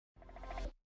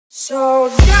So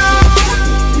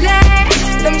don't let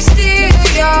them steal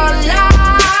your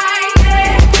life.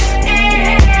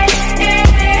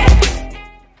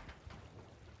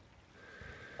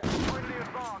 Friendly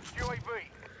advanced UAV.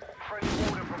 Friendly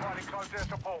water providing close air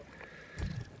support.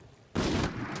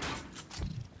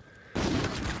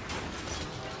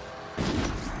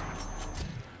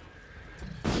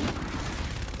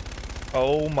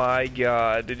 Oh my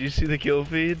god, did you see the kill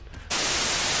feed?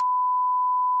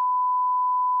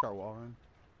 Car wall run.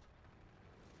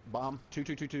 Bomb. Two.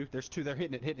 There's two there.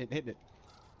 Hitting it.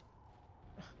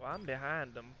 Well, I'm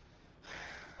behind them.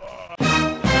 Oh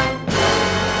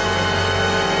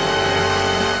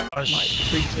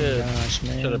shit. Gosh,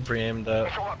 man. Should have preempted that.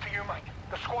 It's all up to you, mate.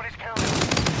 The squad is counting.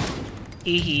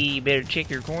 Hee better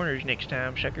check your corners next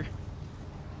time, sucker.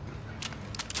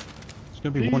 There's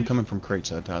gonna be one coming from crate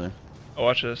side, Tyler. Oh,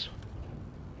 watch this.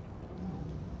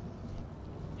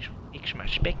 Fix my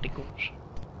spectacles.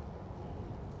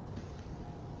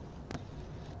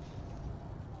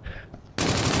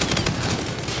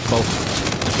 Both.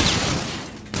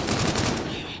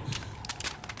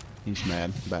 He's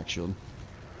mad. Back shield.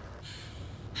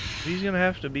 He's gonna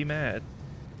have to be mad.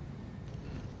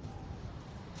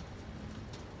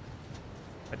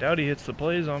 I doubt he hits the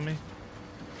plays on me.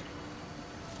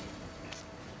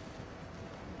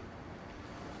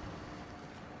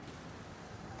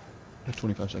 That's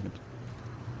 25 seconds.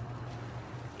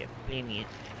 Get plenty of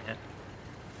that.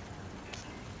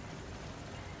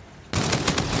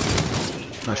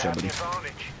 Nice job, buddy.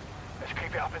 Advantage. Let's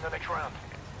keep it up in the next round.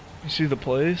 You see the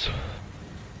plays?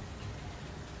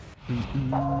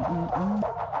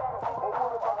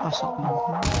 Awesome.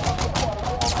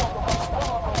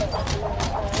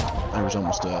 There was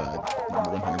almost a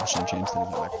 100% chance that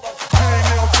he got back. I ain't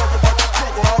never talk about the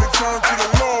struggle, all the time to the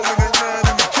law when they ran.